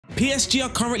PSG are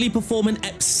currently performing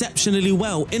exceptionally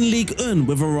well in Ligue 1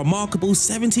 with a remarkable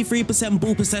 73%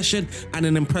 ball possession and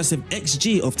an impressive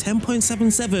XG of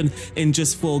 10.77 in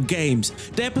just 4 games.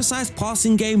 Their precise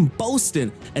passing game,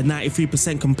 boasting a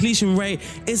 93% completion rate,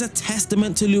 is a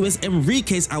testament to Luis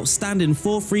Enrique's outstanding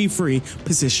 4-3-3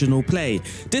 positional play.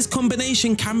 This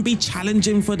combination can be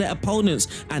challenging for their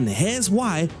opponents, and here's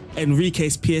why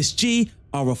Enrique's PSG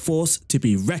are a force to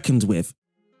be reckoned with.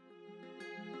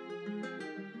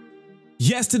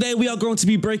 Yesterday, we are going to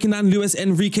be breaking down Luis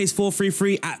Enrique's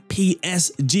 4-3-3 at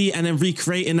PSG and then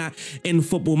recreating that in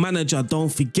Football Manager. Don't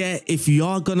forget, if you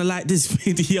are going to like this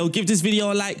video, give this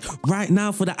video a like right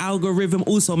now for the algorithm.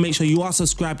 Also, make sure you are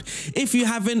subscribed if you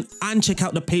haven't, and check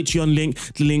out the Patreon link.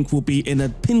 The link will be in the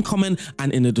pinned comment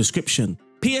and in the description.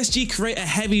 PSG create a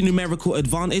heavy numerical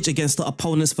advantage against the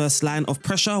opponent's first line of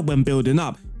pressure when building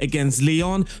up. Against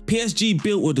Lyon, PSG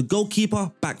built with the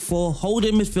goalkeeper, back 4,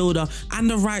 holding midfielder and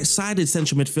the right-sided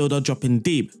central midfielder dropping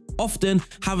deep, often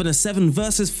having a 7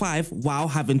 versus 5 while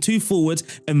having 2 forwards,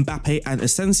 Mbappe and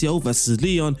Asensio versus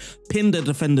Lyon, pin the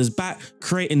defenders back,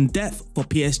 creating depth for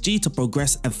PSG to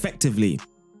progress effectively.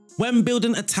 When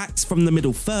building attacks from the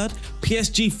middle third,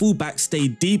 PSG fullbacks stay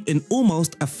deep in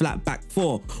almost a flat back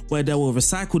 4, where they will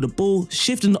recycle the ball,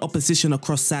 shifting the opposition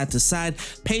across side to side,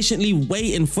 patiently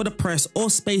waiting for the press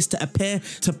or space to appear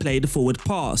to play the forward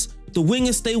pass. The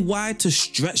wingers stay wide to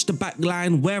stretch the back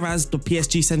line, whereas the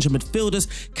PSG central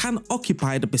midfielders can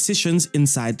occupy the positions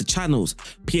inside the channels.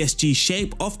 PSG's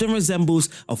shape often resembles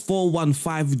a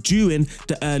 4-1-5 during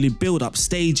the early build-up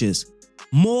stages.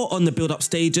 More on the build-up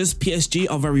stages, PSG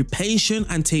are very patient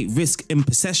and take risk in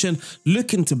possession,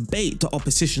 looking to bait the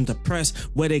opposition to press,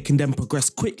 where they can then progress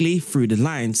quickly through the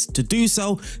lines. To do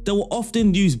so, they will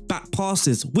often use back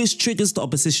passes, which triggers the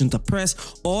opposition to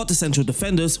press, or the central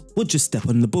defenders would just step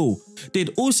on the ball.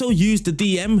 They'd also use the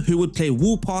DM, who would play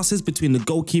wall passes between the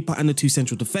goalkeeper and the 2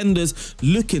 central defenders,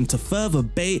 looking to further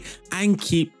bait and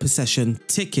keep possession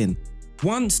ticking.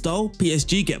 Once though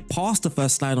PSG get past the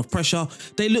first line of pressure,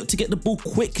 they look to get the ball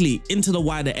quickly into the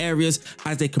wider areas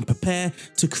as they can prepare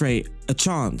to create a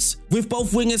chance. With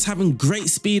both wingers having great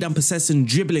speed and possessing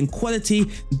dribbling quality,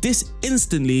 this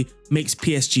instantly makes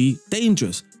PSG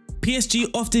dangerous. PSG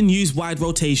often use wide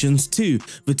rotations too.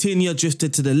 Vitinha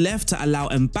drifted to the left to allow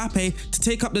Mbappe to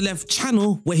take up the left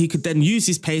channel, where he could then use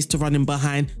his pace to run in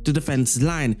behind the defense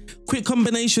line. Quick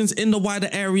combinations in the wider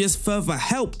areas further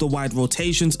help the wide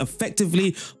rotations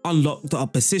effectively unlock the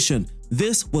opposition.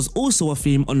 This was also a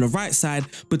theme on the right side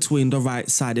between the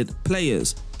right-sided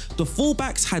players. The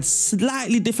fullbacks had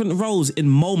slightly different roles in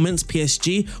moments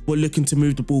PSG were looking to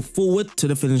move the ball forward to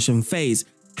the finishing phase.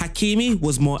 Hakimi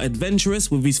was more adventurous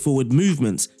with his forward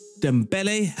movements.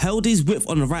 Dembele held his width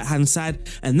on the right hand side,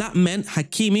 and that meant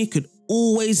Hakimi could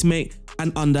always make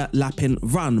an underlapping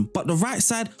run. But the right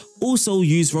side also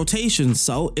used rotations,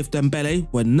 so if Dembele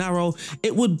were narrow,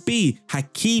 it would be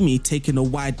Hakimi taking a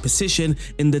wide position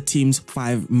in the team's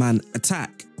 5-man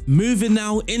attack. Moving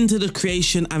now into the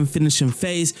creation and finishing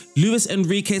phase, Luis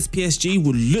Enrique's PSG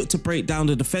will look to break down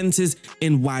the defences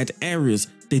in wide areas.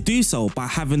 They do so by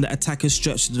having the attackers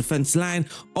stretch the defence line,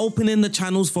 opening the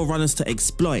channels for runners to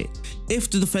exploit. If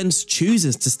the defence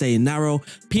chooses to stay narrow,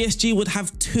 PSG would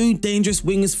have 2 dangerous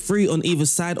wingers free on either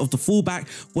side of the fullback,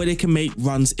 where they can make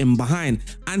runs in behind,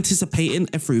 anticipating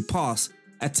a through pass.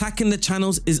 Attacking the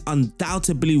channels is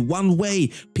undoubtedly one way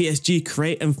PSG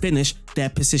create and finish their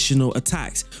positional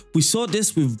attacks. We saw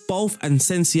this with both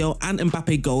Asensio and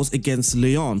Mbappe goals against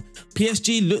Lyon.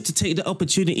 PSG look to take the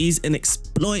opportunities in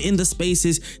exploiting the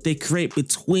spaces they create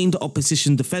between the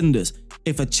opposition defenders.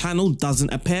 If a channel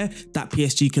doesn't appear that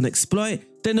PSG can exploit,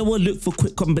 then they will look for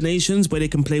quick combinations where they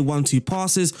can play 1-2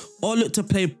 passes, or look to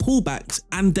play pullbacks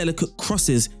and delicate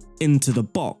crosses into the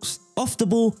box. Off the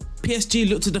ball, PSG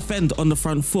look to defend on the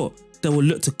front foot. They will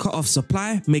look to cut off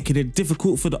supply, making it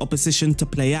difficult for the opposition to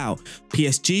play out.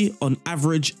 PSG, on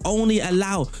average, only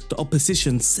allow the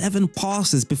opposition 7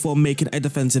 passes before making a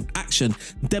defensive action,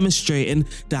 demonstrating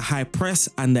their high press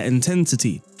and their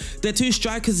intensity. Their 2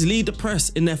 strikers lead the press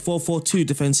in their 4-4-2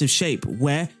 defensive shape,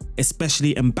 where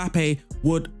especially Mbappe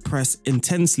would press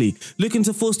intensely, looking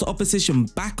to force the opposition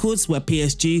backwards, where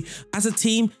PSG as a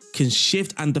team can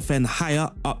shift and defend higher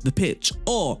up the pitch,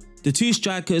 or the 2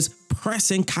 strikers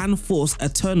pressing can force a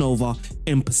turnover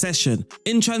in possession.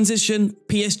 In transition,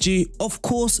 PSG of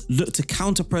course look to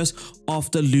counter press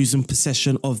after losing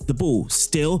possession of the ball.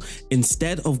 Still,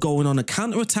 instead of going on a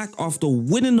counter attack after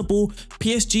winning the ball,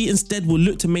 PSG instead will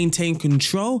look to maintain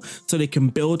control so they can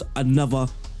build another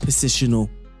positional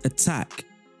attack.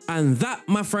 And that,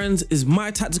 my friends, is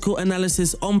my tactical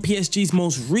analysis on PSG's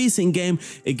most recent game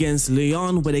against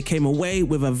Lyon, where they came away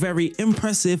with a very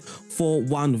impressive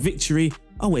 4-1 victory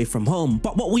away from home.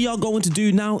 But what we are going to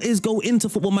do now is go into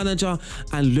Football Manager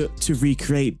and look to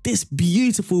recreate this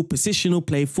beautiful positional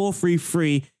play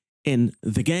 4-3-3 in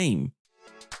the game.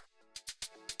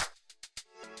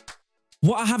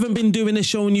 What I haven't been doing is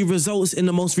showing you results in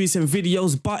the most recent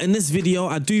videos, but in this video,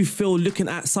 I do feel looking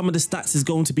at some of the stats is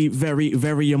going to be very,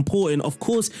 very important. Of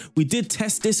course, we did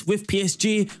test this with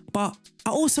PSG, but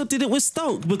I also did it with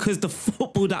Stoke because the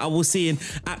football that I was seeing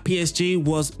at PSG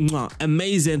was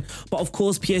amazing. But of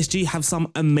course, PSG have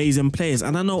some amazing players.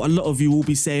 And I know a lot of you will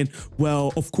be saying,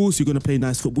 well, of course you're going to play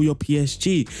nice football, you're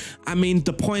PSG. I mean,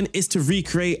 the point is to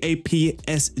recreate a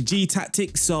PSG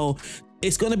tactic. So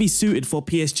it's going to be suited for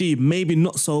PSG, maybe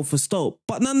not so for Stoke.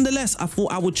 But nonetheless, I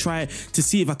thought I would try to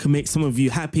see if I can make some of you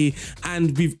happy.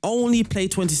 And we've only played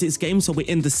 26 games, so we're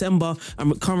in December, and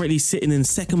we're currently sitting in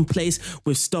second place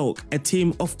with Stoke, a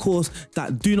team, of course,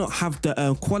 that do not have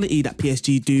the quality that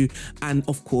PSG do. And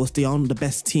of course, they aren't the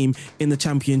best team in the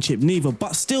championship neither.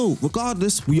 But still,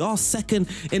 regardless, we are second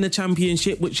in the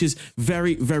championship, which is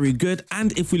very, very good.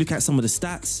 And if we look at some of the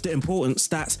stats, the important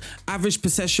stats, average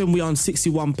possession, we are on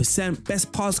 61%.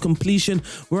 Best pass completion,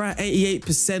 we're at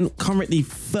 88%, currently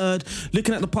third.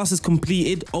 Looking at the passes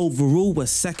completed overall, we're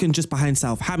second, just behind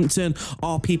Southampton.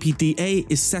 Our PPDA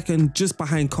is second, just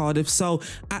behind Cardiff. So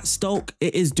at Stoke,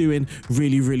 it is doing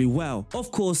really, really well.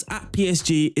 Of course, at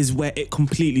PSG is where it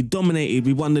completely dominated.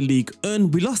 We won the League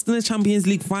 1. We lost in the Champions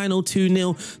League final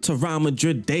 2-0 to Real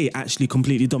Madrid. They actually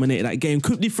completely dominated that game.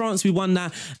 Coupe de France, we won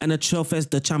that. And the Trophées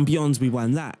de Champions, we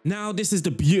won that. Now, this is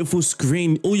the beautiful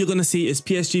screen. All you're going to see is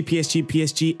PSG, PSG,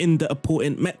 PSG in the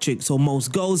important metrics. So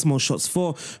most goals, most shots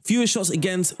for, fewest shots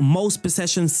against, most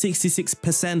possession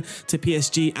 66% to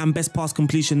PSG, and best pass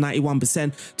completion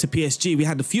 91% to PSG. We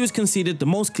had the fewest conceded, the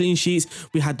most clean sheets,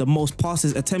 we had the most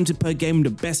passes attempted per game,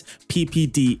 the best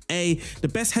PPDA, the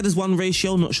best headers won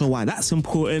ratio, not sure why that's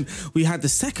important. We had the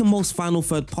second most final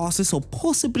third passes, so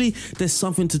possibly there's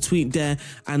something to tweak there.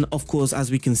 And of course,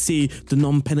 as we can see, the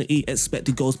non-penalty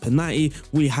expected goals per 90,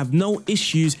 we have no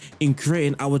issues in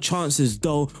creating our chances,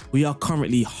 though we are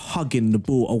currently hugging the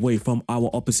ball away from our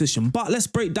opposition. But let's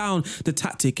break down the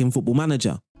tactic in Football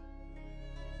Manager.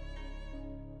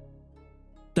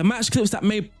 The match clips that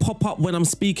may pop up when I'm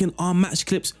speaking are match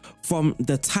clips from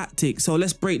the tactic. So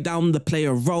let's break down the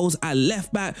player roles. At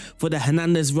left back, for the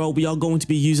Hernandez role, we are going to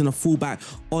be using a fullback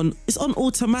it's on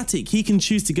automatic. He can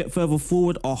choose to get further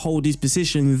forward or hold his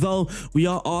position, though we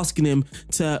are asking him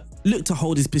to look to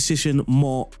hold his position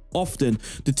more often.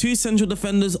 The two central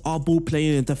defenders are ball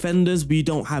playing defenders. We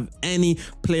don't have any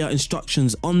player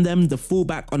instructions on them. The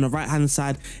fullback on the right hand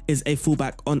side is a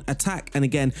fullback on attack, and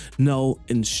again, no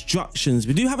instructions.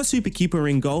 We do have a super keeper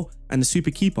in goal, and the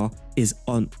super keeper is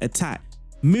on attack.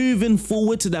 Moving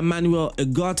forward to the Emmanuel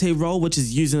Ugarte role, which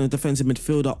is using a defensive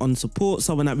midfielder on support,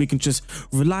 someone that we can just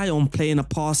rely on playing a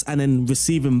pass and then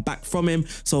receiving back from him.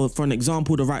 So for an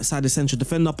example, the right side central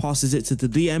defender passes it to the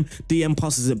DM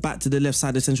passes it back to the left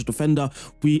side central defender.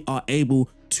 We are able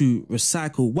to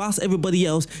recycle whilst everybody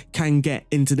else can get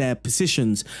into their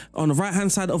positions. On the right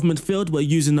hand side of midfield, we're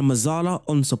using the Mazzala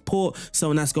on support,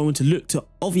 someone that's going to look to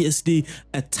obviously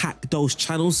attack those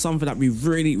channels, something that we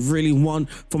really, really want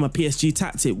from a PSG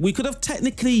tactic. We could have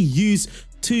technically used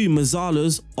two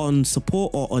Mazzalas on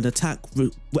support or on attack,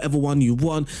 whatever one you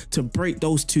want, to break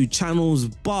those two channels.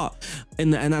 But in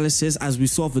the analysis, as we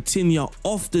saw, Vitinha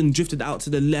often drifted out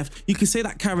to the left. You can say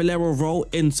that Carrilero role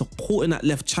in supporting that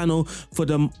left channel for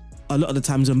them. A lot of the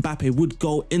times Mbappe would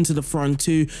go into the front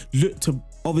to look to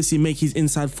obviously make his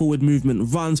inside forward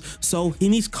movement runs, so he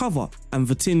needs cover, and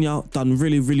Vitinha done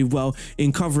really, really well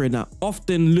in covering that,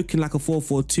 often looking like a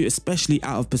 4-4-2, especially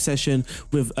out of possession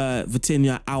with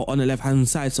Vitinha out on the left hand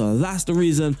side. So that's the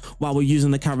reason why we're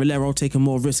using the Carrilero, taking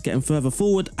more risk, getting further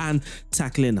forward and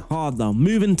tackling harder.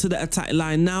 Moving to the attack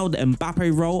line now, the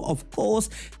Mbappe role, of course,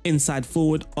 inside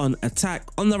forward on attack.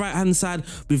 On the right hand side,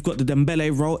 we've got the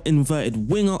Dembele role,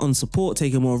 inverted winger on support,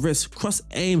 taking more risk, cross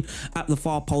aim at the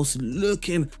far post,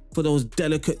 looking for those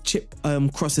delicate chip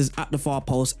crosses at the far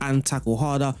post and tackle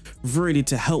harder, really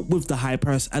to help with the high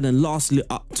press. And then lastly,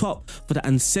 up top for the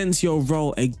Asensio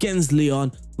role against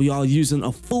Lyon, we are using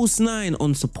a false 9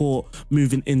 on support,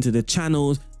 moving into the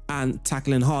channels and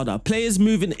tackling harder. Players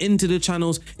moving into the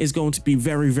channels is going to be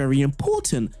very, very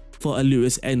important for a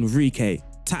Luis Enrique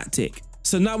tactic.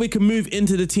 So now we can move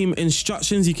into the team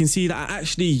instructions. You can see that I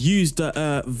actually used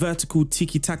the vertical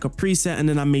tiki-taka preset, and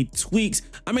then I made tweaks.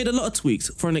 I made a lot of tweaks.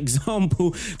 For an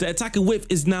example, the attacker width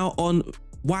is now on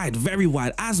wide, very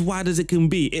wide, as wide as it can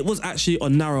be. It was actually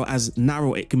on narrow as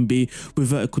narrow it can be with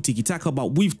vertical tiki-taka,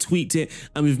 but we've tweaked it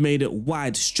and we've made it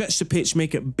wide. Stretch the pitch,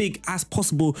 make it big as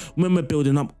possible when we're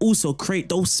building up. Also create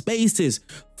those spaces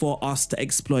for us to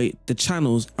exploit the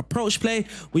channels. Approach play,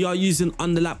 we are using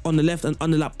underlap on the left and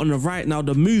underlap on the right. Now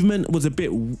the movement was a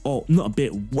bit, or not a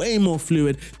bit, way more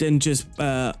fluid than just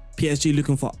PSG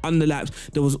looking for underlaps.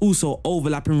 There was also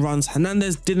overlapping runs.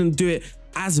 Hernandez didn't do it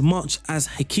as much as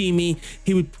Hakimi.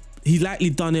 He likely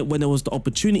done it when there was the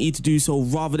opportunity to do so,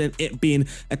 rather than it being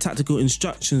a tactical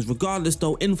instructions. Regardless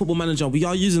though, in Football Manager, we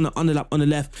are using an underlap on the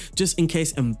left just in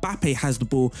case Mbappe has the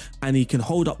ball and he can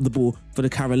hold up the ball for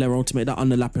the Carrilero to make that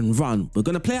underlapping run. We're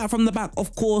going to play out from the back,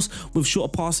 of course, with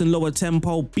shorter passing, lower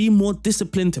tempo, be more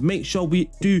disciplined to make sure we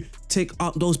do take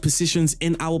up those positions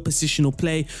in our positional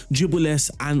play, dribble less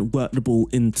and work the ball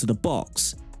into the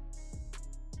box.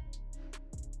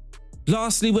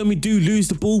 Lastly, when we do lose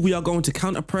the ball, we are going to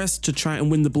counter press to try and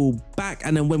win the ball back.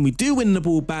 And then when we do win the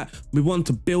ball back, we want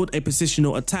to build a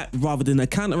positional attack rather than a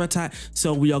counter attack.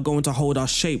 So we are going to hold our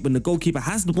shape. When the goalkeeper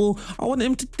has the ball, I want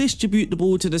him to distribute the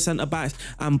ball to the centre backs.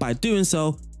 And by doing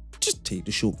so, just take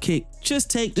the short kick. Just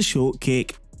take the short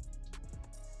kick.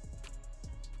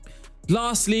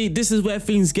 Lastly, this is where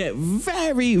things get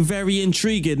very, very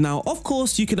intriguing. Now, of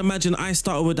course, you can imagine I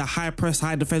started with a high press,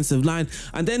 high defensive line,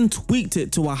 and then tweaked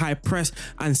it to a high press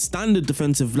and standard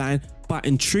defensive line. But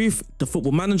in truth, the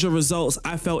Football Manager results,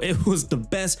 I felt it was the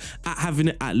best at having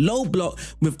it at low block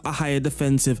with a higher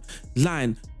defensive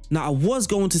line. Now, I was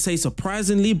going to say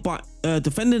surprisingly, but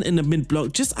defending in the mid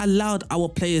block just allowed our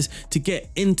players to get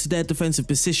into their defensive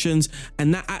positions,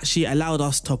 and that actually allowed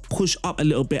us to push up a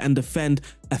little bit and defend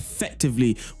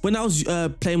effectively. When I was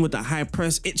playing with that high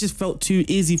press, it just felt too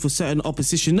easy for certain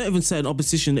opposition. Not even certain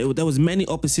opposition, there was many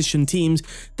opposition teams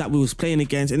that we was playing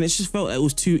against, and it just felt like it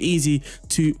was too easy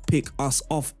to pick us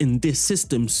off in this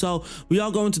system. So we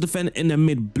are going to defend in the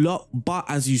mid block, but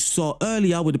as you saw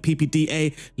earlier with the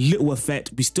PPDA, little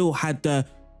effect. We still had the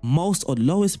most or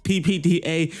lowest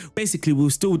PPDA. Basically, we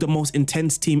were still the most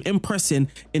intense team in pressing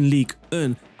in Ligue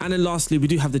 1. And then lastly, we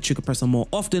do have the trigger presser more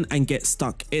often and get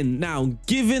stuck in. Now,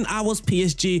 given I was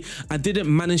PSG, I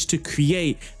didn't manage to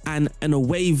create an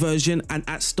away version. And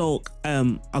at Stoke,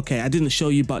 okay, I didn't show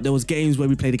you, but there was games where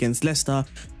we played against Leicester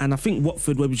and I think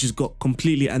Watford where we just got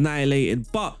completely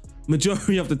annihilated. But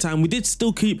majority of the time we did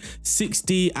still keep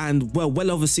 60 and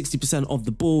well over 60% of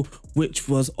the ball, which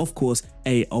was of course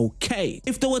a-okay.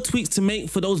 If there were tweaks to make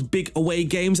for those big away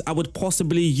games, I would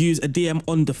possibly use a DM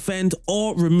on defend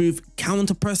or remove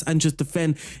counter press and just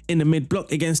defend in the mid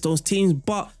block against those teams,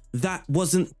 but that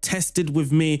wasn't tested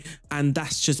with me and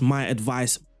that's just my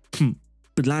advice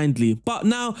blindly. But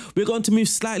now we're going to move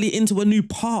slightly into a new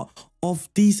part of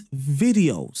these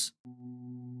videos.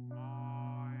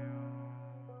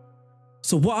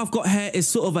 So what I've got here is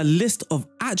sort of a list of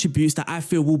attributes that I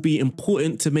feel will be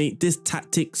important to make this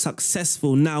tactic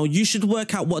successful. Now, you should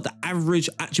work out what the average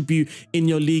attribute in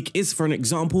your league is. For an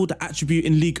example, the attribute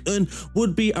in Ligue 1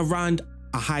 would be around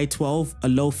a high 12, a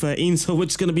low 13. So we're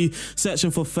just going to be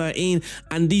searching for 13.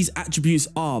 And these attributes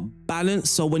are balance.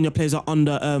 So when your players are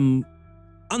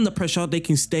under pressure, they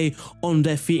can stay on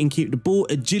their feet and keep the ball.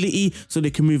 Agility, so they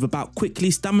can move about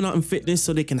quickly. Stamina and fitness,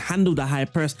 so they can handle the high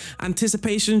press.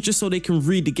 Anticipation, just so they can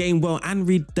read the game well and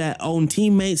read their own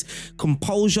teammates.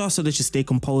 Composure, so they should stay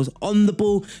composed on the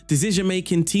ball. Decision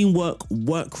making, teamwork,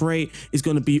 work rate is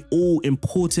going to be all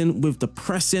important with the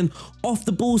pressing off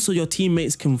the ball, so your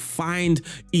teammates can find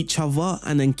each other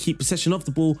and then keep possession of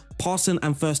the ball. Passing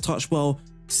and first touch, well,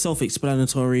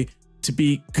 self-explanatory to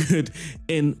be good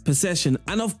in possession.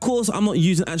 And of course, I'm not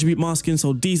using attribute masking,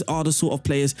 so these are the sort of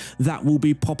players that will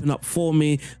be popping up for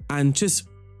me. And just,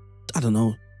 I don't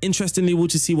know, interestingly, we'll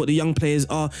just see what the young players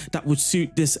are that would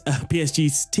suit this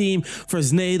PSG's team.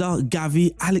 Fresneda,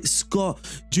 Gavi, Alex Scott,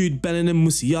 Jude Bellingham,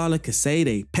 Musiala,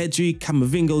 Caicedo, Pedri,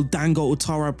 Camavinga, Dango,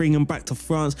 Otara, bring him back to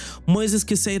France, Moises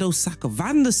Caicedo, Saka,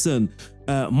 Van der Sar,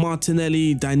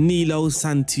 Martinelli, Danilo,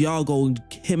 Santiago,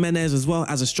 Jimenez as well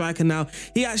as a striker. Now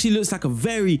he actually looks like a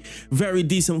very, very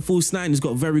decent false nine. He's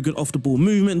got very good off the ball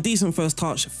movement, decent first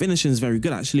touch, finishing is very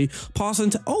good actually. Passing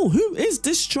to, oh, who is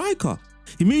this striker?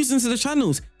 He moves into the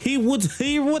channels. He would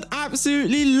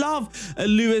absolutely love a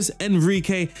Luis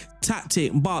Enrique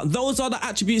tactic. But those are the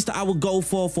attributes that I would go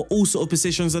for all sort of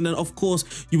positions. And then of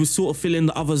course you would sort of fill in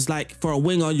the others. Like for a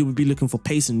winger, you would be looking for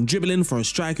pace and dribbling. For a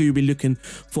striker, you'd be looking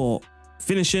for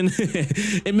finishing.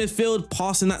 In midfield,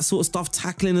 passing, that sort of stuff,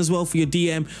 tackling as well for your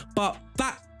DM. But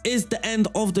that is the end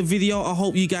of the video. I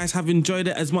hope you guys have enjoyed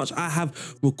it as much as I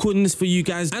have recording this for you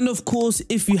guys. And of course,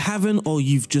 if you haven't or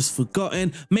you've just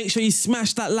forgotten, make sure you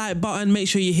smash that like button, make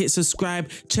sure you hit subscribe,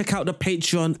 check out the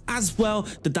Patreon as well.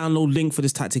 The download link for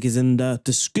this tactic is in the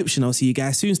description. I'll see you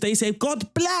guys soon. Stay safe,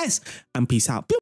 God bless, and peace out.